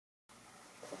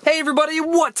Hey everybody,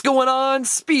 what's going on?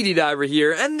 Speedy Diver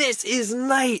here, and this is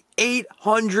night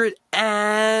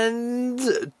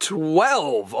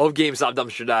 812 of Gamestop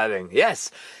Dumpster Diving. Yes,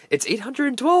 it's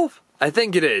 812. I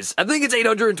think it is. I think it's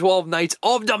 812 nights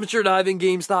of dumpster diving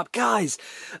GameStop. Guys,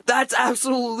 that's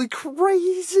absolutely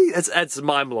crazy. That's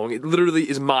mind-blowing. It literally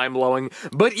is mind-blowing.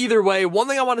 But either way, one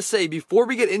thing I want to say before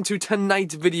we get into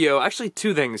tonight's video, actually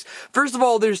two things. First of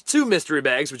all, there's 2 mystery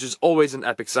bags, which is always an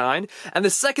epic sign. And the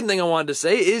second thing I wanted to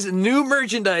say is new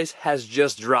merchandise has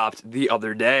just dropped the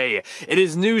other day. It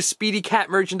is new Speedy Cat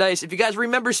merchandise. If you guys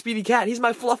remember Speedy Cat, he's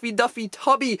my fluffy, duffy,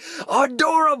 tubby,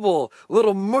 adorable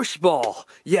little mush ball.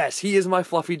 Yes, he is my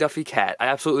fluffy duffy cat. I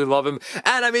absolutely love him.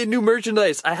 And I made new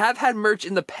merchandise. I have had merch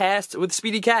in the past with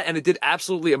Speedy Cat and it did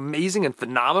absolutely amazing and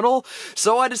phenomenal.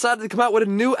 So I decided to come out with a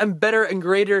new and better and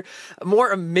greater,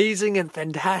 more amazing and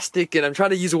fantastic, and I'm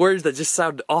trying to use words that just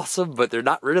sound awesome, but they're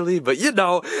not really, but you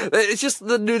know, it's just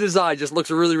the new design just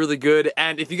looks really, really good.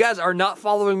 And if you guys are not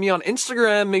following me on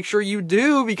Instagram, make sure you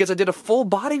do, because I did a full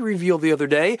body reveal the other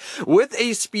day with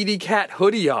a Speedy Cat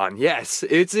hoodie on. Yes,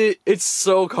 it's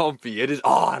so comfy. It is,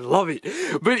 oh, I love it.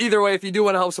 But either way, if you do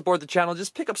want to help support the channel,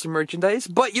 just pick up some merchandise,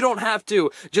 but you don't have to.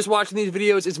 Just watching these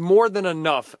videos is more than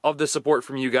enough of the support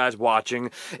from you guys watching.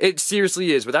 It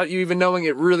seriously is. Without you even knowing,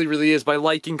 it really, really is. By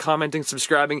liking, commenting,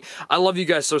 subscribing. I love you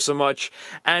guys so much.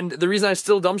 And the reason I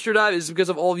still dumpster dive is because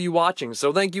of all of you watching.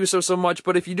 So thank you so much.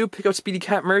 But if you do pick up Speedy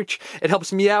Cat merch, it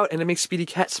helps me out and it makes Speedy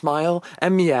Cat smile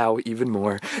and meow even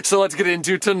more. So let's get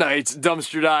into tonight's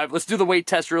dumpster dive. Let's do the weight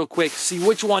test real quick. See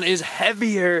which one is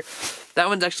heavier. That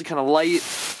one's actually kind of light.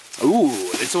 Ooh,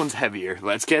 this one's heavier.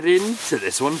 Let's get into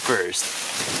this one first.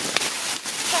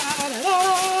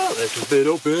 Let's rip it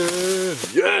open.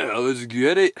 Yeah, let's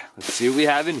get it. Let's see what we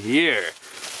have in here.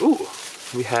 Ooh,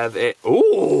 we have a,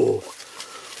 ooh.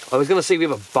 I was gonna say we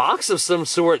have a box of some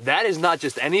sort. That is not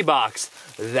just any box.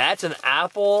 That's an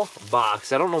Apple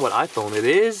box. I don't know what iPhone it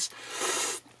is.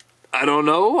 I don't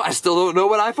know. I still don't know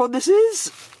what iPhone this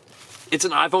is. It's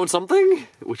an iPhone something.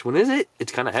 Which one is it?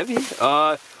 It's kind of heavy.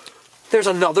 There's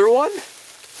another one.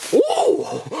 Ooh,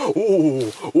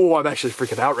 ooh, ooh! I'm actually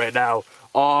freaking out right now.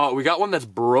 We got one that's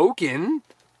broken.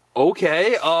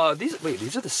 Okay.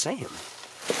 These are the same.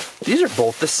 These are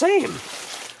both the same.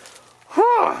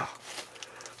 Huh.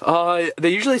 They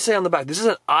usually say on the back, this is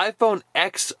an iPhone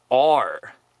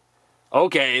XR.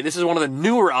 Okay, this is one of the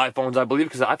newer iPhones, I believe,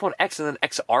 because the iPhone X and then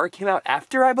XR came out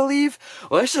after, I believe.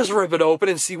 Let's just rip it open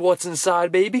and see what's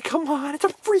inside, baby. Come on, it's a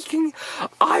freaking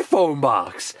iPhone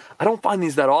box. I don't find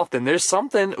these that often. There's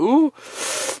something. Ooh.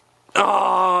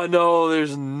 Oh, no,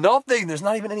 there's nothing. There's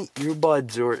not even any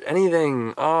earbuds or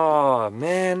anything. Oh,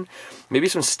 man. Maybe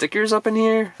some stickers up in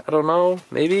here? I don't know.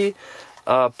 Maybe.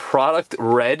 Product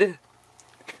red.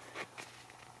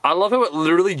 I love how it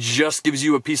literally just gives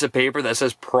you a piece of paper that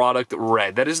says product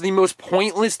red. That is the most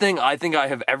pointless thing I think I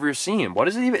have ever seen. What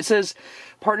is it even? It says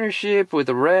partnership with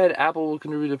the Red. Apple will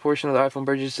contribute a portion of the iPhone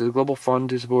purchase to the global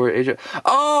fund to support Asia.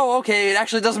 Oh, okay. It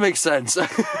actually does make sense.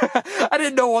 I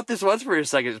didn't know what this was for a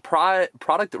second. It's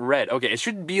product red. Okay, it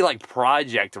should be like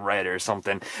Project Red or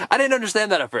something. I didn't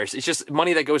understand that at first. It's just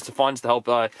money that goes to funds to help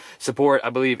support, I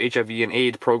believe, HIV and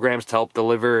AIDS programs to help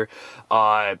deliver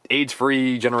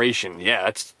AIDS-free generation. Yeah,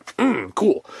 that's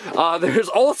cool. There's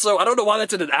also, I don't know why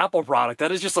that's in an Apple product.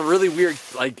 That is just a really weird,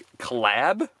 like,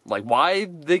 collab. Like, why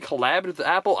they collabed with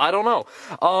Apple, I don't know.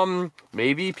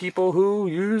 Maybe people who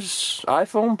use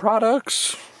iPhone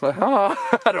products? I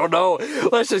don't know.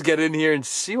 Let's just get in here and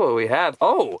see what we have.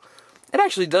 Oh, it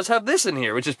actually does have this in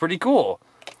here, which is pretty cool.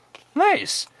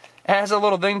 Nice. It has a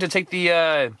little thing to take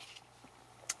the,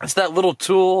 it's that little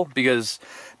tool, because,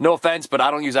 no offense, but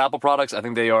I don't use Apple products. I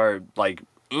think they are, like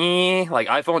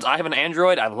iPhones. I have an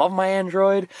Android. I love my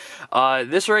Android.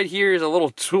 This right here is a little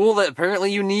tool that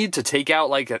apparently you need to take out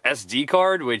like an SD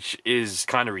card, which is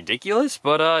kind of ridiculous,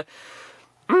 but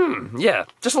yeah,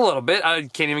 just a little bit. I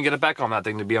can't even get it back on that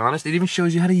thing, to be honest. It even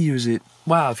shows you how to use it.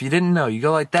 Wow, if you didn't know, you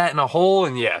go like that in a hole,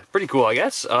 and yeah, pretty cool, I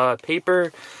guess.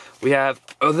 Paper. We have,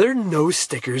 are there no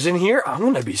stickers in here? I'm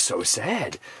gonna be so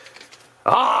sad.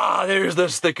 Ah, there's the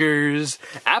stickers.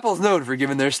 Apple's known for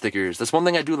giving their stickers. That's one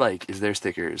thing I do like, is their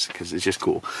stickers, because it's just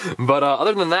cool. But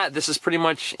other than that, this is pretty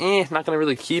much, not going to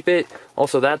really keep it.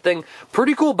 Also that thing.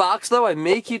 Pretty cool box, though. I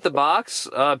may keep the box.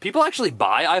 People actually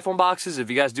buy iPhone boxes, if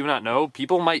you guys do not know.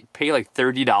 People might pay like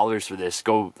 $30 for this.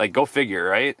 Go figure,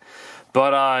 right?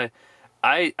 But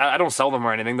I don't sell them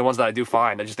or anything. The ones that I do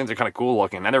find, I just think they're kind of cool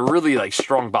looking. And they're really, like,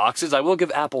 strong boxes. I will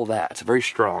give Apple that. It's very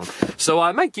strong. So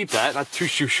I might keep that. Not too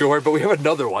sure, but we have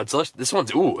another one. So this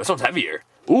one's heavier.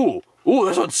 Ooh,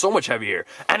 this one's so much heavier.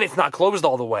 And it's not closed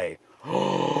all the way.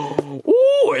 Ooh,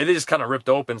 Ooh, it is kind of ripped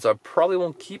open, so I probably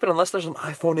won't keep it unless there's an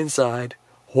iPhone inside.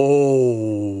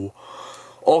 Oh.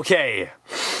 Okay.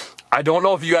 I don't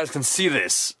know if you guys can see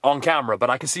this on camera, but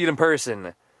I can see it in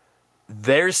person.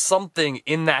 There's something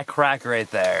in that crack right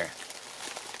there.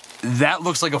 That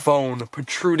looks like a phone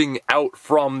protruding out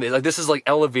from it. Like, this is like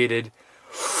elevated.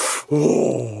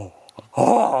 Oh.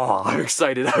 Oh, I'm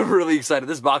excited. I'm really excited.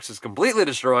 This box is completely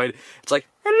destroyed. It's like,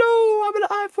 hello, I'm an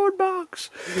iPhone box.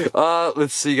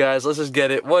 Let's see, guys. Let's just get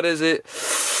it. What is it?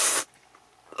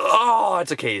 Oh,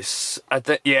 it's a case.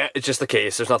 Yeah, it's just a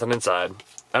case. There's nothing inside.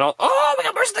 Oh, we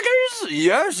got more stickers.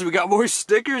 Yes, we got more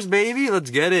stickers, baby.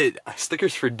 Let's get it.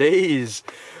 Stickers for days.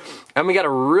 And we got a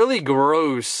really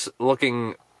gross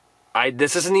looking...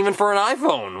 this isn't even for an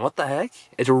iPhone. What the heck?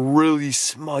 It's really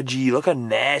smudgy. Look how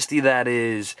nasty that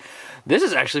is. This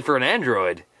is actually for an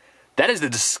Android. That is the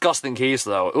disgusting case,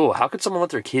 though. Oh, how could someone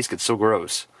let their case get so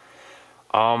gross?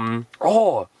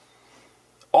 Oh,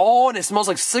 and it smells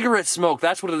like cigarette smoke.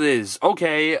 That's what it is.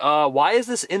 Okay, why is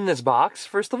this in this box,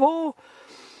 first of all?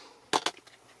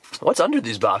 What's under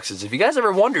these boxes? If you guys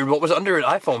ever wondered what was under an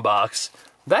iPhone box,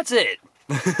 that's it.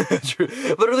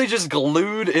 Literally just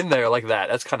glued in there like that.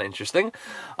 That's kind of interesting.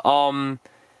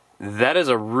 That is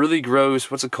a really gross,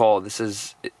 what's it called? This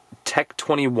is Tech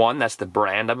 21, that's the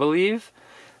brand, I believe.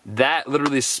 That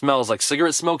literally smells like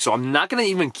cigarette smoke, so I'm not gonna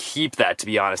even keep that, to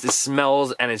be honest. It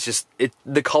smells, and it's just,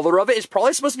 the color of it is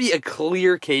probably supposed to be a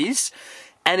clear case,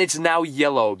 and it's now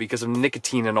yellow because of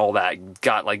nicotine and all that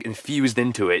got like infused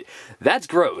into it. That's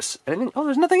gross. And then, oh,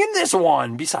 there's nothing in this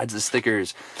one besides the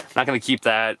stickers. Not gonna keep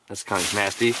that. That's kind of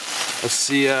nasty. Let's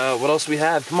see what else we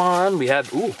have. Come on, we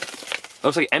have, ooh,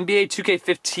 looks like NBA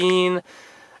 2K15.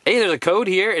 Hey, there's a code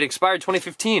here. It expired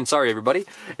 2015. Sorry, everybody.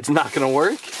 It's not gonna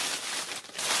work.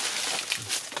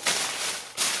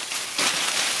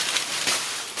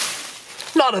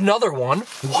 Not another one.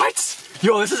 What?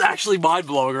 Yo, this is actually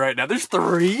mind-blowing right now. There's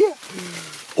 3?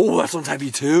 Oh, that's on Type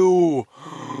 2.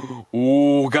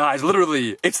 Oh, guys,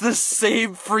 literally, it's the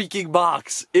same freaking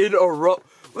box in a row.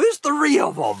 There's 3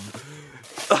 of them.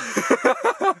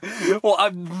 Well,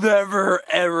 I've never,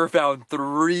 ever found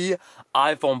 3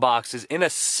 iPhone boxes in a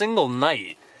single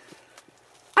night.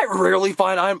 I rarely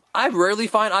find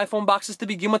iPhone boxes to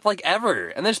begin with, like, ever.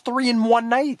 And there's 3 in one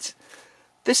night.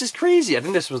 This is crazy. I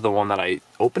think this was the one that I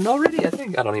opened already, I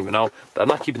think. I don't even know. But I'm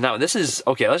not keeping that one. This is...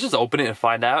 Okay, let's just open it and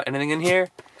find out. Anything in here?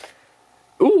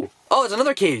 Ooh. Oh, it's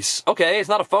another case. Okay, it's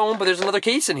not a phone, but there's another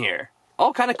case in here.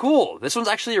 Oh, kind of cool. This one's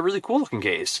actually a really cool looking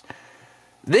case.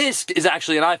 This is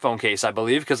actually an iPhone case, I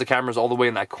believe, because the camera's all the way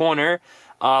in that corner.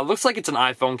 Looks like it's an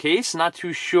iPhone case. Not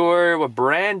too sure what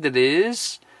brand it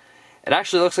is. It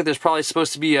actually looks like there's probably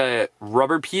supposed to be a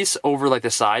rubber piece over, like, the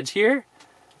sides here.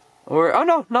 Or,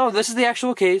 oh no, this is the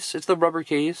actual case. It's the rubber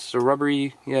case, so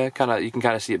rubbery, yeah, you can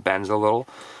kind of see it bends a little.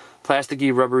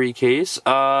 Plasticky, rubbery case.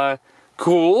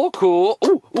 Cool.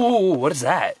 Ooh, what is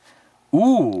that?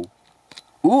 Ooh,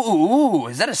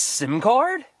 is that a SIM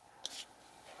card?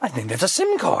 I think that's a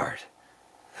SIM card.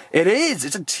 It is,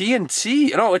 it's a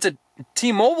TNT, no, it's a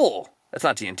T-Mobile. That's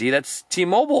not TNT, that's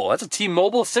T-Mobile. That's a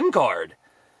T-Mobile SIM card.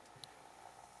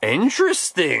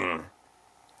 Interesting.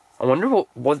 I wonder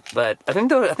what that... I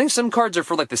think SIM cards are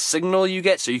for, like, the signal you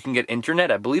get so you can get internet.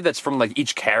 I believe that's from, like,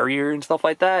 each carrier and stuff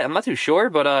like that. I'm not too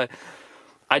sure, but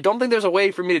I don't think there's a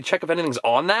way for me to check if anything's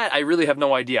on that. I really have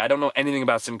no idea. I don't know anything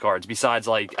about SIM cards besides,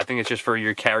 like, I think it's just for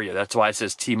your carrier. That's why it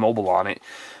says T-Mobile on it.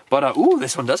 But, ooh,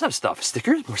 this one does have stuff.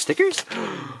 Stickers? More stickers?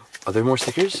 Are there more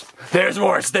stickers? There's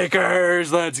more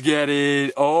stickers! Let's get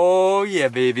it! Oh, yeah,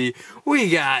 baby.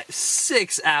 We got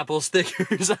 6 Apple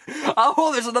stickers. Oh,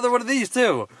 there's another one of these,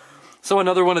 too. So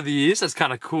another one of these, that's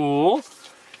kind of cool.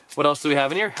 What else do we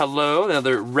have in here? Hello,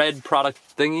 another red product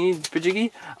thingy,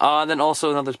 pajiggy. Then also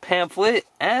another pamphlet,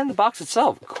 and the box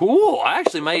itself. Cool, I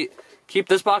actually might keep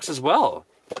this box as well.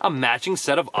 A matching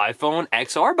set of iPhone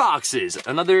XR boxes.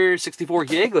 Another 64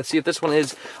 gig, let's see if this one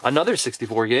is another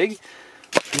 64 gig.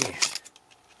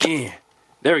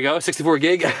 There we go, 64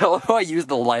 gig. I used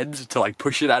the lens to like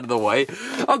push it out of the way.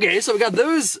 Okay, so we got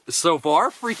those so far,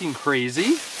 freaking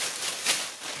crazy.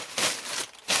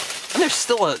 And there's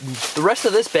still the rest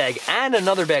of this bag and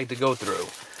another bag to go through,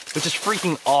 which is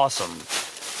freaking awesome.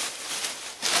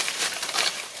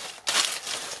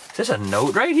 Is this a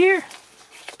note right here?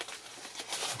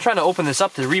 I'm trying to open this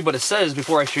up to read what it says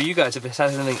before I show you guys if it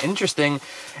has anything interesting.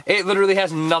 It literally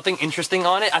has nothing interesting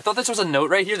on it. I thought this was a note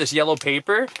right here, this yellow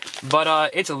paper,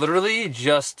 but it's literally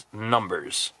just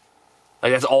numbers.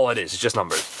 Like, that's all it is, it's just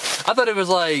numbers. I thought it was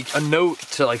like a note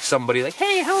to like somebody, like,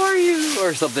 hey, how are you?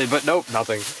 Or something, but nope,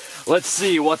 nothing. Let's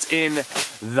see what's in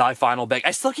the final bag.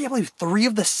 I still can't believe 3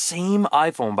 of the same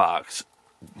iPhone box.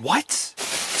 what?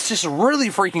 It's just really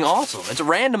freaking awesome. It's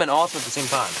random and awesome at the same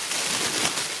time.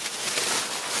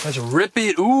 Let's rip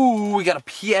it. Ooh, we got a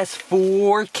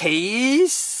PS4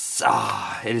 case.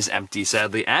 Ah, it is empty,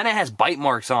 sadly. And it has bite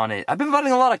marks on it. I've been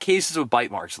finding a lot of cases with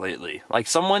bite marks lately. Like,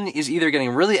 someone is either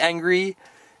getting really angry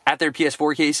at their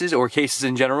PS4 cases, or cases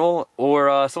in general,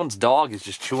 or someone's dog is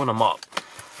just chewing them up.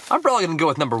 I'm probably gonna go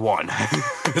with number one.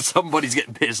 Somebody's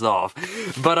getting pissed off.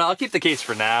 But I'll keep the case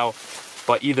for now.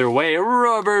 But either way,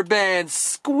 Rubber Band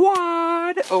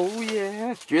Squad! Oh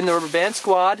yeah, if you're in the Rubber Band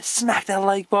Squad, smack that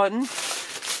like button.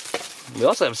 We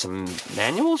also have some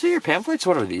manuals here, pamphlets,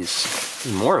 what are these?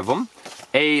 There's more of them.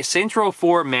 A Saints Row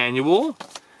 4 manual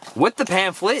with the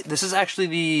pamphlet. This is actually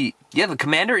the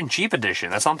Commander-in-Chief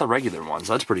edition. That's not the regular one,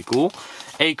 so that's pretty cool.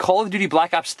 A Call of Duty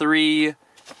Black Ops 3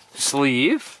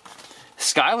 sleeve.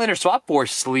 Skylander Swap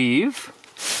Force sleeve.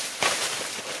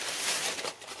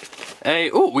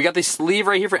 We got the sleeve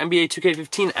right here for NBA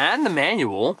 2K15 and the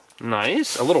manual.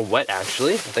 Nice. A little wet,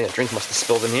 actually. I think a drink must have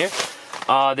spilled in here.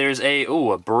 There's a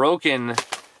broken,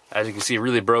 as you can see,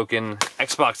 really broken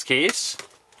Xbox case.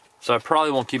 So I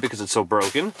probably won't keep it because it's so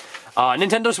broken.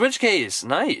 Nintendo Switch case.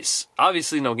 Nice.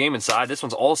 Obviously no game inside. This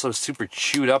one's also super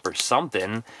chewed up or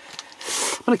something.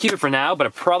 I'm going to keep it for now, but I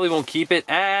probably won't keep it.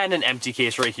 And an empty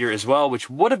case right here as well,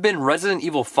 which would have been Resident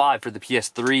Evil 5 for the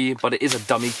PS3, but it is a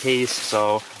dummy case,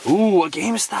 so... Ooh, a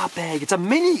GameStop bag. It's a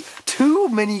two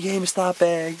mini GameStop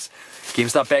bags.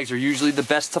 GameStop bags are usually the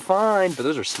best to find, but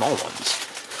those are small ones.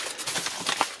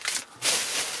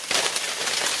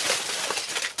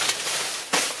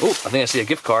 Oh, I think I see a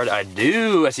gift card. I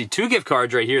do. I see two gift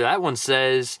cards right here. That one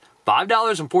says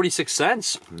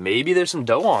 $5.46. Maybe there's some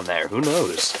dough on there. Who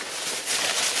knows?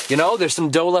 You know, there's some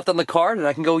dough left on the card, and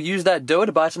I can go use that dough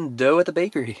to buy some dough at the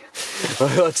bakery.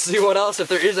 Let's see what else, if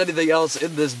there is anything else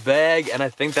in this bag, and I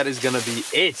think that is going to be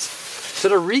it. So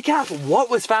to recap what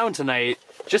was found tonight,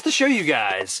 just to show you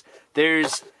guys,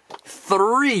 there's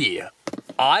 3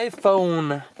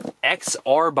 iPhone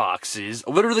XR boxes,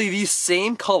 literally the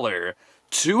same color.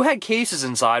 2 had cases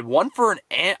inside, one for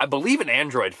I believe an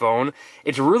Android phone.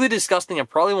 It's really disgusting. I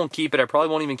probably won't keep it. I probably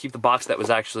won't even keep the box that was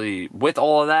actually with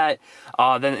all of that.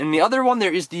 Then in the other one,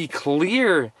 there is the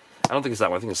clear, I don't think it's that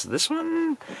one, I think it's this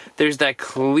one. There's that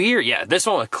clear, yeah, this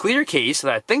one, a clear case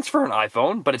that I think's for an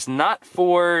iPhone, but it's not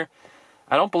for,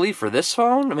 I don't believe for this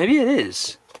phone. Maybe it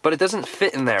is, but it doesn't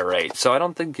fit in there right. So I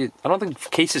don't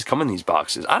think cases come in these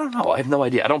boxes. I don't know. I have no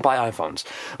idea. I don't buy iPhones.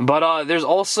 But there's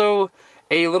also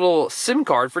a little SIM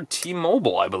card for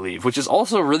T-Mobile, I believe, which is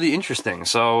also really interesting.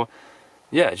 So,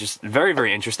 yeah, just very,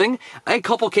 very interesting. A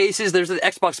couple cases. There's the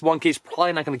Xbox One case.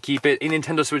 Probably not going to keep it. A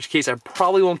Nintendo Switch case. I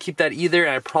probably won't keep that either.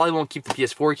 And I probably won't keep the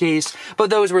PS4 case. But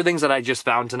those were things that I just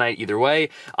found tonight either way.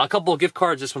 A couple of gift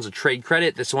cards. This one's a trade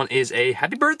credit. This one is a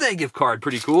happy birthday gift card.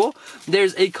 Pretty cool.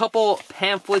 There's a couple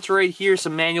pamphlets right here.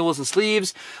 Some manuals and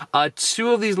sleeves.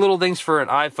 2 of these little things for an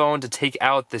iPhone to take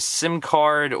out the SIM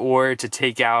card or to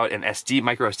take out an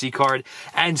micro SD card.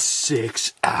 And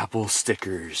 6 Apple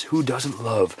stickers. Who doesn't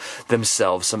love themselves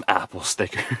some Apple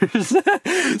stickers?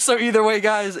 So either way,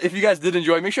 guys, if you guys did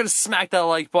enjoy, make sure to smack that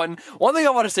like button. One thing I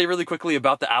want to say really quickly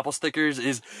about the Apple stickers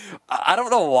is, I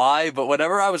don't know why, but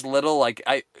whenever I was little, like,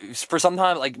 when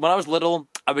I was little,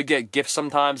 I would get gifts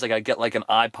sometimes, like I'd get like an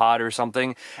iPod or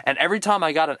something, and every time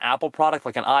I got an Apple product,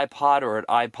 like an iPod or an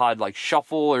iPod like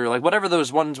Shuffle or like whatever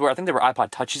those ones were, I think they were iPod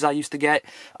Touches I used to get.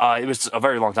 It was a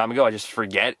very long time ago, I just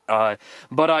forget.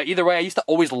 But either way, I used to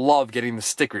always love getting the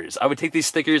stickers. I would take these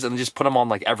stickers and just put them on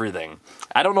like everything.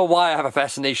 I don't know why I have a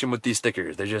fascination with these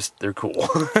stickers. They're cool.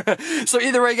 So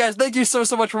either way, guys, thank you so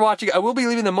much for watching. I will be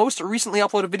leaving the most recently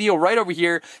uploaded video right over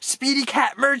here. Speedy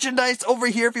Cat merchandise over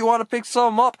here if you want to pick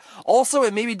some up. Also,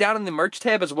 it may be down in the merch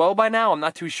tab as well by now. I'm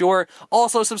not too sure.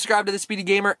 Also, subscribe to the Speedy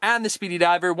Gamer and the Speedy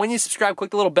Diver. When you subscribe,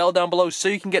 click the little bell down below so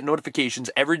you can get notifications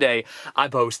every day I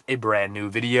post a brand new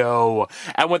video.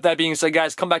 And with that being said,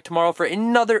 guys, come back tomorrow for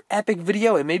another epic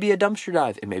video. It may be a dumpster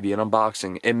dive. It may be an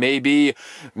unboxing. It may be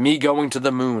me going to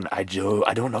the moon. I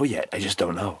don't know yet. I just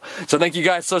don't know. So thank you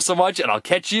guys so much, and I'll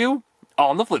catch you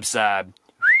on the flip side.